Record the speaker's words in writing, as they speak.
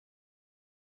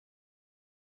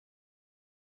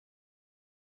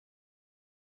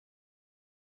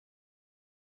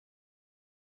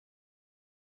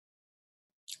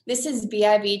This is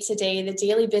BIB Today, the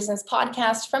daily business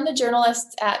podcast from the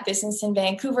journalists at Business in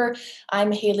Vancouver.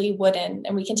 I'm Haley Wooden,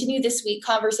 and we continue this week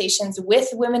conversations with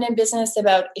women in business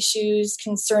about issues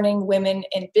concerning women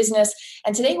in business.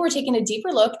 And today we're taking a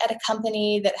deeper look at a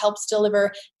company that helps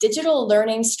deliver digital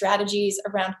learning strategies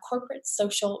around corporate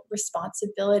social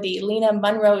responsibility. Lena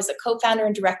Munro is a co-founder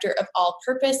and director of All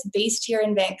Purpose, based here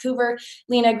in Vancouver.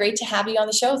 Lena, great to have you on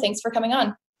the show. Thanks for coming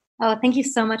on. Oh, thank you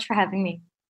so much for having me.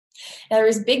 Now, there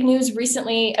was big news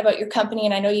recently about your company,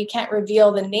 and I know you can't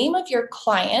reveal the name of your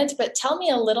client, but tell me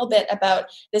a little bit about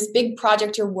this big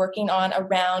project you're working on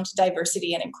around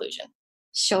diversity and inclusion.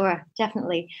 Sure,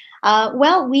 definitely.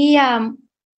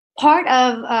 Part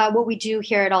of what we do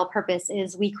here at All Purpose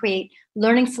is we create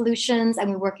learning solutions, and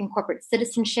we work in corporate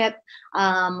citizenship,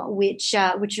 which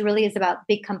really is about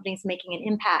big companies making an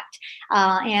impact.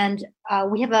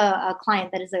 We have a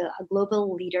client that is a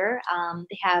global leader.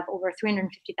 They have over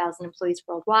 350,000 employees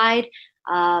worldwide.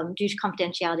 Due to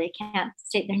confidentiality, I can't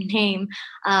state their name.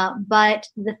 But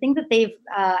the thing that they've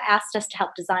asked us to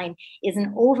help design is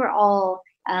an overall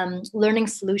learning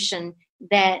solution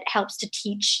that helps to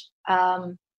teach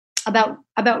about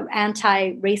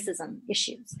anti-racism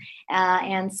issues,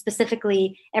 and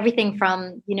specifically everything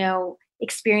from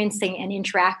experiencing an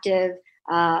interactive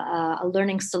a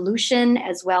learning solution,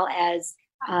 as well as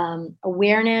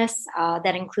awareness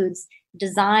that includes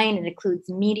design, it includes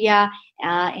media,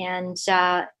 and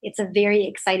it's a very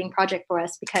exciting project for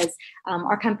us because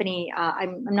our company,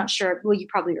 I'm not sure, well, you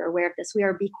probably are aware of this, we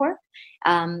are a B Corp,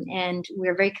 and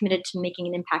we're very committed to making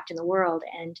an impact in the world,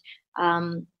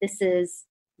 and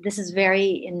this is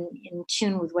very in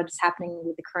tune with what is happening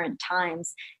with the current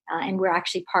times. And we're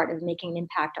actually part of making an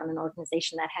impact on an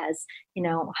organization that has,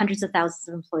 hundreds of thousands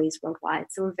of employees worldwide.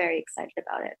 So we're very excited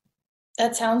about it.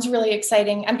 That sounds really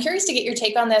exciting. I'm curious to get your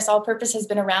take on this. All Purpose has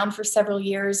been around for several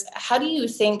years. How do you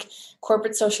think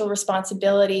corporate social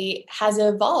responsibility has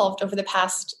evolved over the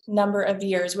past number of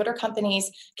years? What are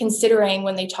companies considering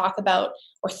when they talk about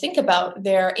or think about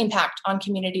their impact on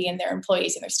community and their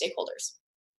employees and their stakeholders?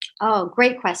 Oh,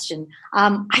 great question.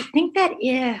 I think that,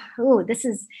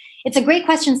 it's a great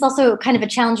question. It's also kind of a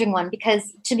challenging one because,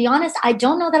 to be honest, I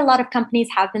don't know that a lot of companies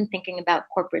have been thinking about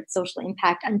corporate social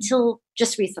impact until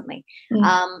just recently.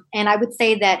 Mm-hmm. And I would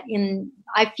say that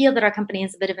I feel that our company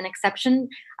is a bit of an exception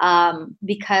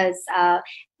because,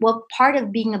 part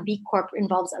of being a B Corp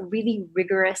involves a really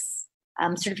rigorous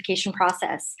certification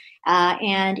process.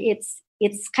 And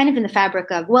it's kind of in the fabric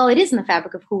of, it is in the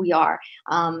fabric of who we are.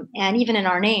 And even in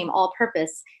our name, All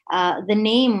Purpose, the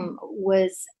name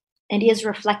was and is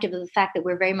reflective of the fact that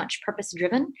we're very much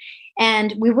purpose-driven.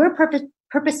 And we were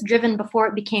purpose-driven before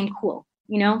it became cool.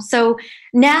 So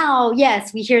now,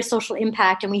 yes, we hear social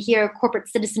impact and we hear corporate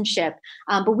citizenship,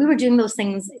 but we were doing those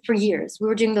things for years. We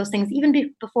were doing those things even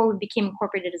before we became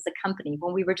incorporated as a company,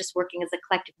 when we were just working as a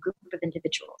collective group of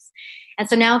individuals. And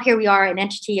so now here we are, an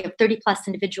entity of 30 plus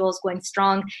individuals going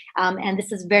strong, and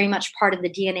this is very much part of the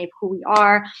DNA of who we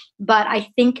are. But I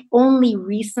think only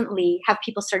recently have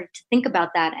people started to think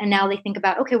about that, and now they think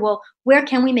about, okay, well, where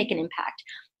can we make an impact?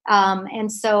 And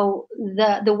so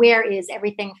the where is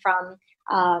everything from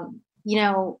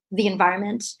the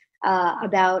environment,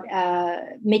 about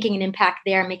making an impact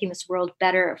there, making this world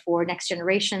better for next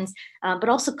generations, but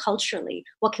also culturally,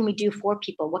 what can we do for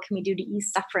people? What can we do to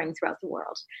ease suffering throughout the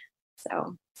world?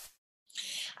 So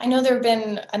I know there have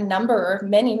been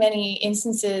many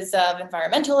instances of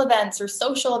environmental events or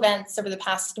social events over the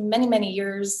past many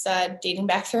years, dating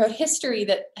back throughout history,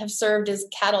 that have served as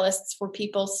catalysts for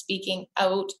people speaking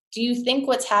out. Do you think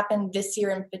what's happened this year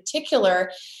in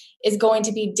particular is going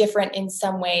to be different in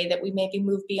some way, that we maybe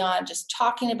move beyond just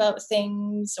talking about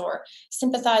things or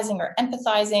sympathizing or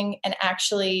empathizing, and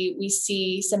actually we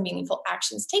see some meaningful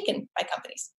actions taken by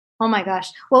companies? Oh my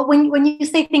gosh. Well, when you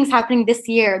say things happening this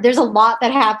year, there's a lot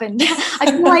that happened.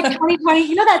 I feel like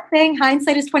 2020, that saying,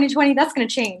 hindsight is 2020, that's going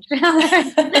to change.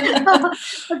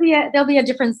 There'll be a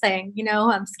different saying,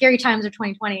 scary times are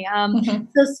 2020. Mm-hmm.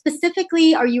 So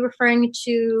specifically, are you referring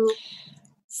to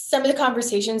some of the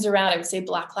conversations around, I would say,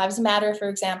 Black Lives Matter, for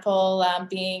example,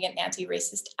 being an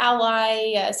anti-racist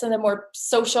ally, some of the more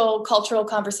social, cultural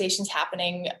conversations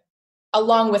happening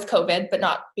along with COVID, but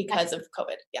not because of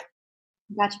COVID. Yeah.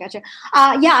 Gotcha.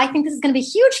 I think this is going to be a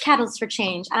huge catalyst for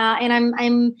change.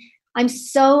 And I'm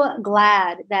so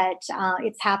glad that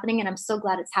it's happening. And I'm so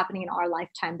glad it's happening in our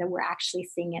lifetime, that we're actually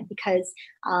seeing it, because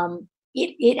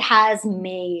it has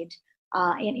made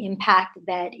an impact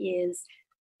that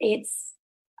it's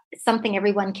something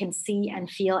everyone can see and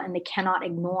feel and they cannot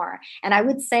ignore. And I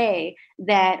would say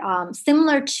that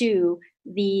similar to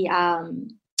the,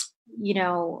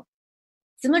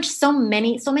 so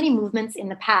many movements in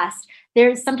the past.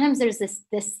 There's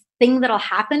this thing that'll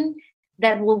happen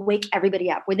that will wake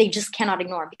everybody up, where they just cannot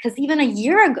ignore, because even a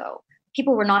year ago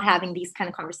people were not having these kind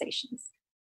of conversations,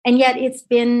 and yet it's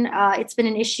been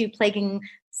an issue plaguing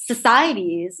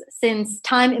societies since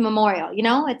time immemorial.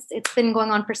 It's been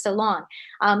going on for so long.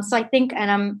 So I think,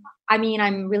 and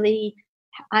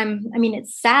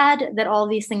it's sad that all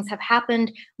these things have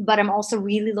happened, but I'm also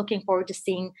really looking forward to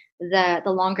seeing the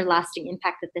longer lasting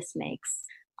impact that this makes.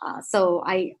 So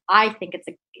I think it's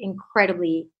an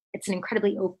incredibly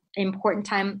important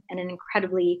time, and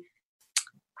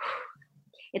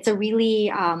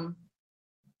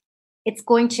it's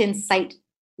going to incite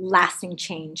lasting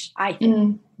change, I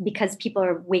think, because people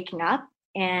are waking up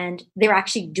and they're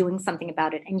actually doing something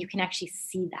about it. And you can actually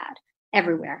see that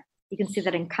everywhere. You can see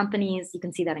that in companies, you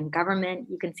can see that in government,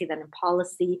 you can see that in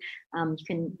policy, you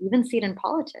can even see it in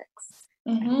politics.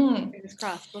 Fingers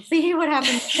crossed. We'll see what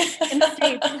happens in the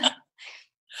States.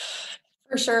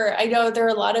 For sure. I know there are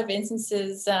a lot of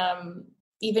instances,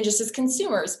 even just as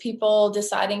consumers, people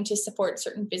deciding to support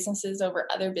certain businesses over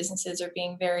other businesses, or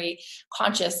being very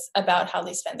conscious about how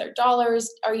they spend their dollars.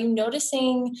 Are you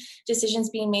noticing decisions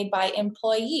being made by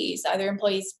employees, either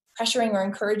employees pressuring or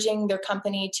encouraging their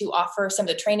company to offer some of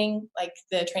the training, like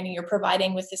the training you're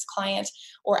providing with this client,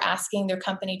 or asking their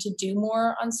company to do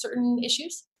more on certain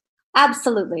issues?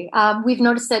 Absolutely. We've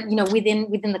noticed that,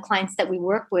 within the clients that we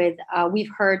work with,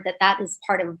 we've heard that is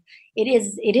part of it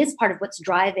is part of what's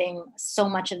driving so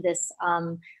much of this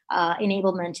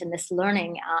enablement and this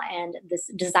learning and this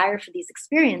desire for these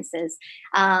experiences.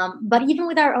 But even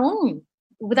with our own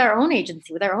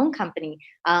agency, with our own company,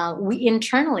 we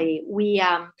internally we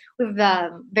have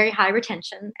very high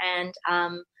retention, and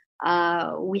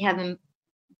we have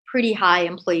pretty high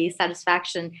employee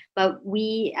satisfaction, but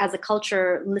we as a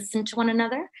culture listen to one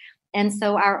another. And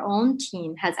so our own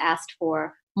team has asked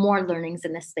for more learnings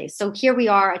in this space. So here we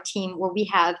are, a team where we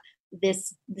have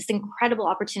this incredible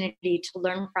opportunity to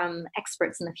learn from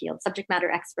experts in the field, subject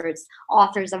matter experts,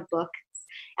 authors of books.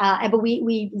 But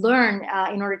we learn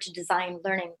in order to design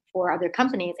learning for other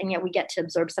companies, and yet we get to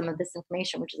absorb some of this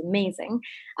information, which is amazing.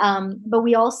 But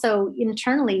we also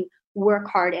internally work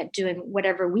hard at doing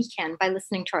whatever we can by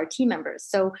listening to our team members.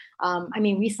 So,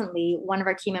 recently one of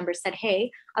our team members said,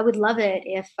 "Hey, I would love it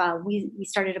if we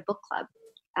started a book club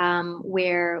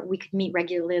where we could meet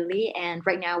regularly. And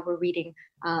right now we're reading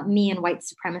Me and White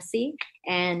Supremacy,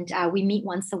 and we meet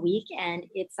once a week. And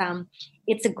it's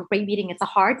a great meeting. It's a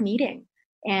hard meeting."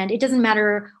 And it doesn't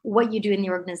matter what you do in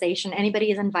the organization. Anybody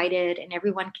is invited, and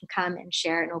everyone can come and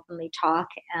share and openly talk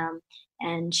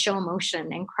and show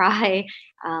emotion and cry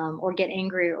or get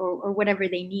angry or whatever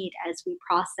they need as we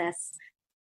process,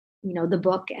 the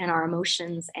book and our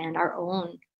emotions and our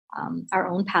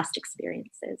own past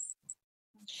experiences.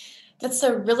 That's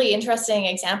a really interesting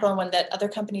example, and one that other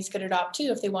companies could adopt too.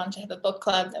 If they wanted to have a book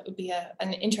club, that would be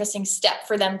an interesting step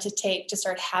for them to take, to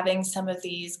start having some of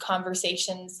these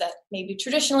conversations that maybe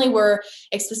traditionally were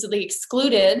explicitly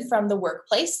excluded from the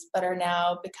workplace, but are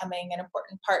now becoming an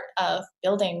important part of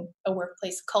building a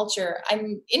workplace culture.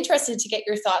 I'm interested to get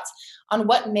your thoughts on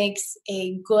what makes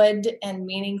a good and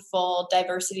meaningful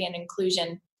diversity and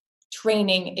inclusion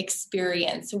training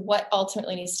experience. What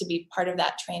ultimately needs to be part of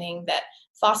that training that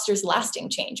fosters lasting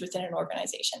change within an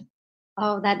organization?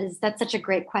 Oh, that's such a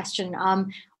great question.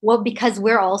 Well, because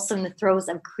we're also in the throes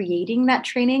of creating that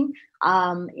training,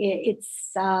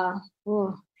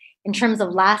 in terms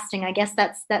of lasting, I guess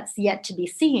that's yet to be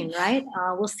seen, right?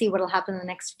 We'll see what'll happen in the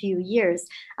next few years.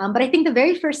 But I think the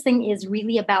very first thing is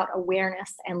really about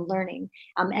awareness and learning,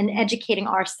 and educating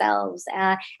ourselves,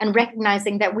 and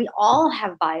recognizing that we all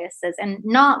have biases, and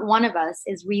not one of us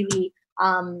is really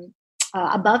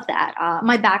above that.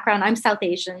 My background, I'm South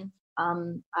Asian.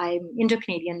 I'm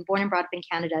Indo-Canadian, born and brought up in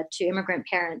Canada to immigrant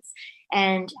parents.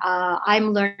 And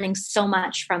I'm learning so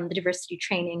much from the diversity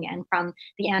training and from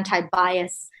the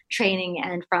anti-bias training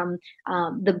and from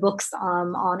the books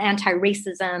on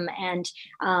anti-racism. And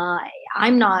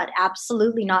I'm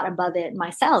absolutely not above it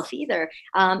myself either.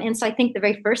 And so I think the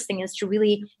very first thing is to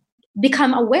really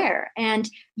become aware. And,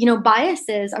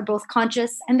 biases are both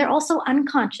conscious and they're also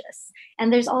unconscious.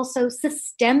 And there's also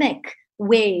systemic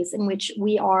ways in which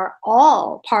we are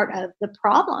all part of the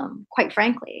problem, quite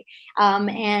frankly.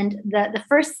 And the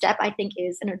first step, I think,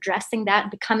 is in addressing that,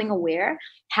 becoming aware,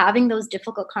 having those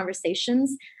difficult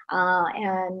conversations,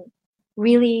 and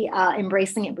really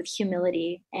embracing it with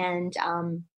humility. And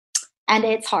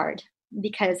it's hard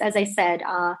because, as I said,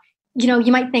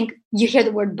 you might think, you hear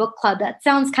the word book club, that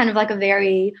sounds kind of like a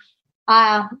very,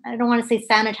 I don't want to say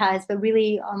sanitized, but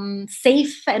really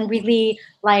safe and really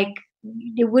like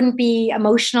it wouldn't be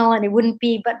emotional and it wouldn't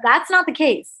be, but that's not the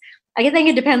case. I think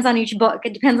it depends on each book.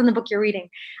 It depends on the book you're reading.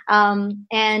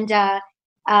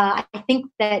 I think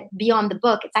that beyond the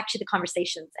book, it's actually the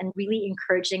conversations and really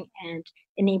encouraging and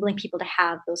enabling people to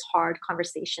have those hard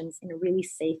conversations in a really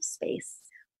safe space.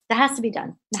 That has to be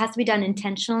done. It has to be done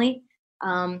intentionally.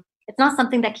 It's not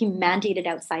something that can be mandated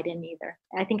outside in either.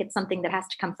 I think it's something that has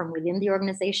to come from within the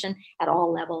organization at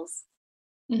all levels.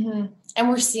 Mm-hmm. And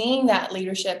we're seeing that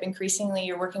leadership increasingly.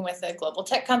 You're working with a global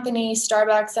tech company,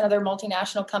 Starbucks, another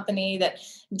multinational company that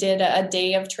did a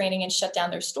day of training and shut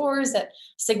down their stores at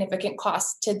significant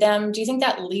cost to them. Do you think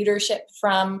that leadership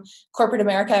from corporate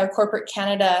America or corporate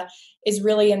Canada is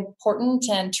really important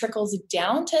and trickles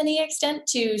down to any extent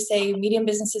to, say, medium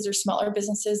businesses or smaller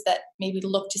businesses that maybe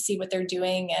look to see what they're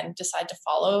doing and decide to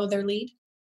follow their lead?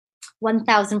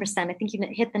 1000%. I think you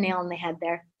hit the nail on the head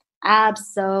there.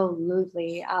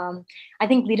 Absolutely. I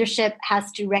think leadership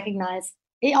has to recognize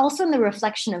it also in the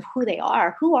reflection of who they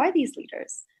are. Who are these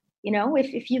leaders?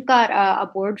 If you've got a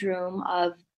boardroom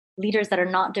of leaders that are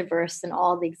not diverse and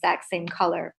all the exact same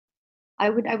color, I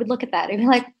would look at that and be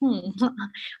like,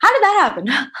 how did that happen?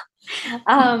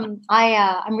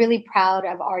 I'm really proud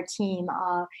of our team.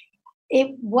 I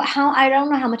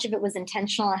don't know how much of it was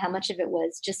intentional and how much of it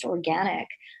was just organic.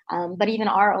 But even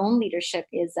our own leadership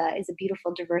is a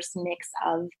beautiful, diverse mix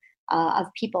of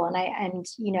people. And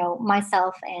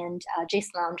myself and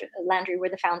Jason Landry, we're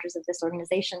the founders of this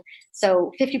organization.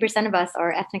 So 50% of us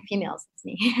are ethnic females. It's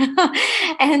me.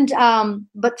 And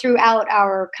but throughout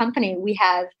our company, we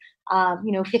have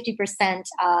 50%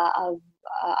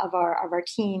 of our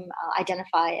team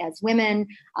identify as women.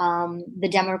 The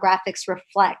demographics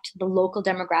reflect the local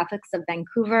demographics of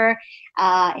Vancouver.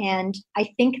 And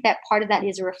I think that part of that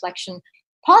is a reflection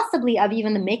possibly of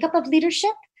even the makeup of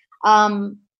leadership.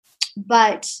 So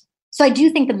I do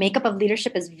think the makeup of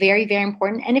leadership is very, very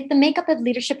important. And if the makeup of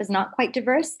leadership is not quite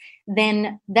diverse,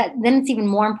 then it's even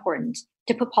more important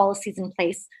to put policies in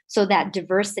place so that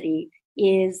diversity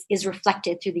is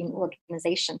reflected through the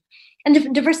organization.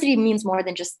 And diversity means more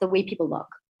than just the way people look.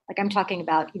 Like I'm talking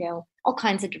about, all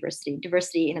kinds of diversity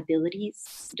in abilities,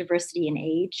 diversity in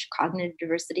age, cognitive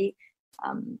diversity,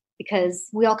 because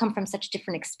we all come from such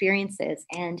different experiences.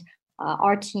 And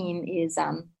our team is,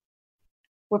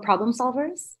 we're problem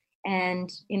solvers. And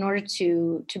in order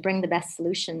to bring the best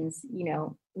solutions,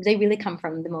 they really come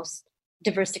from the most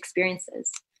diverse experiences.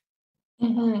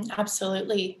 Mm-hmm,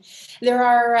 absolutely. There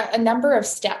are a number of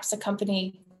steps a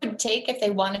company could take if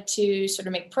they wanted to sort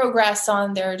of make progress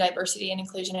on their diversity and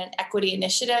inclusion and equity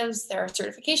initiatives. There are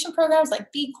certification programs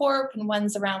like B Corp and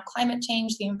ones around climate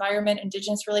change, the environment,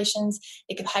 Indigenous relations.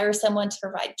 They could hire someone to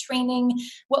provide training.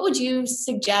 What would you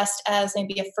suggest as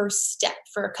maybe a first step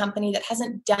for a company that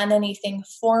hasn't done anything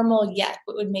formal yet,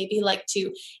 but would maybe like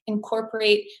to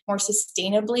incorporate more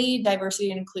sustainably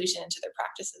diversity and inclusion into their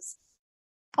practices?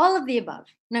 All of the above.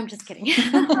 No, I'm just kidding.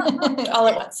 All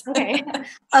at once. Okay.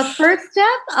 A first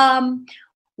step,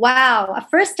 wow. A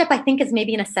first step, I think, is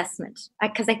maybe an assessment,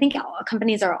 because I think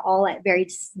companies are all at very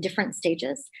different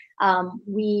stages.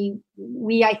 We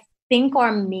I think,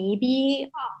 are maybe,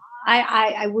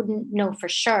 I wouldn't know for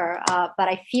sure, but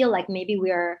I feel like maybe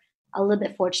we're a little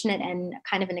bit fortunate and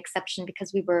kind of an exception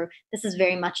because this is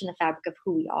very much in the fabric of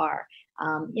who we are.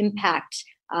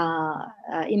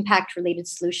 Impact-related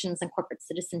solutions and corporate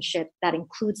citizenship that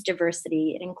includes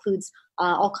diversity. It includes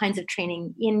all kinds of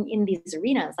training in these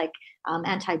arenas, like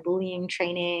anti-bullying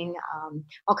training,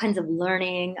 all kinds of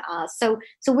learning. So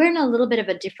we're in a little bit of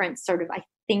a different sort of, I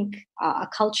think, a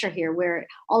culture here where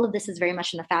all of this is very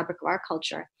much in the fabric of our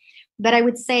culture. But I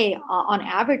would say, on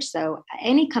average, though,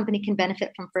 any company can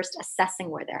benefit from first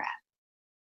assessing where they're at,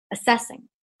 assessing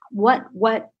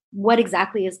what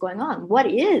exactly is going on. What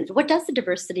does the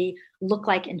diversity look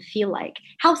like and feel like?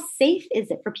 How safe is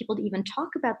it for people to even talk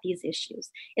about these issues?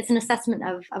 It's an assessment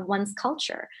of one's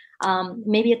culture.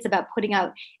 Maybe it's about putting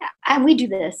out, and we do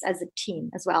this as a team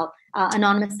as well,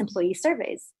 anonymous employee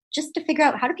surveys, just to figure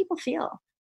out how do people feel.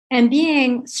 And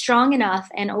being strong enough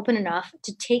and open enough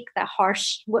to take the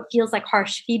what feels like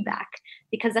harsh feedback,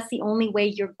 because that's the only way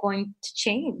you're going to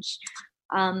change.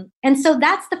 And so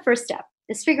that's the first step,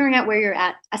 is figuring out where you're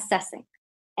at, assessing.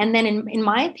 And then in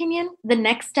my opinion, the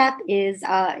next step is,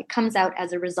 it comes out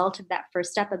as a result of that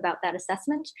first step about that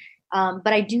assessment.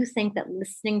 But I do think that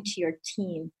listening to your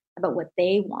team about what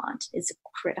they want is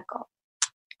critical.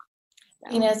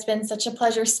 So. It's been such a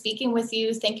pleasure speaking with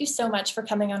you. Thank you so much for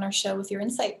coming on our show with your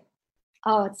insight.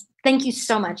 Thank you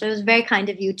so much. It was very kind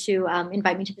of you to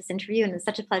invite me to this interview, and it's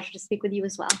such a pleasure to speak with you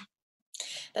as well.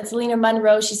 That's Lena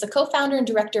Munro. She's the co-founder and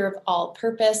director of All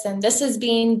Purpose. And this has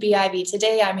been BIV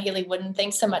Today. I'm Haley Wooden.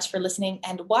 Thanks so much for listening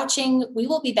and watching. We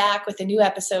will be back with a new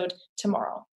episode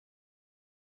tomorrow.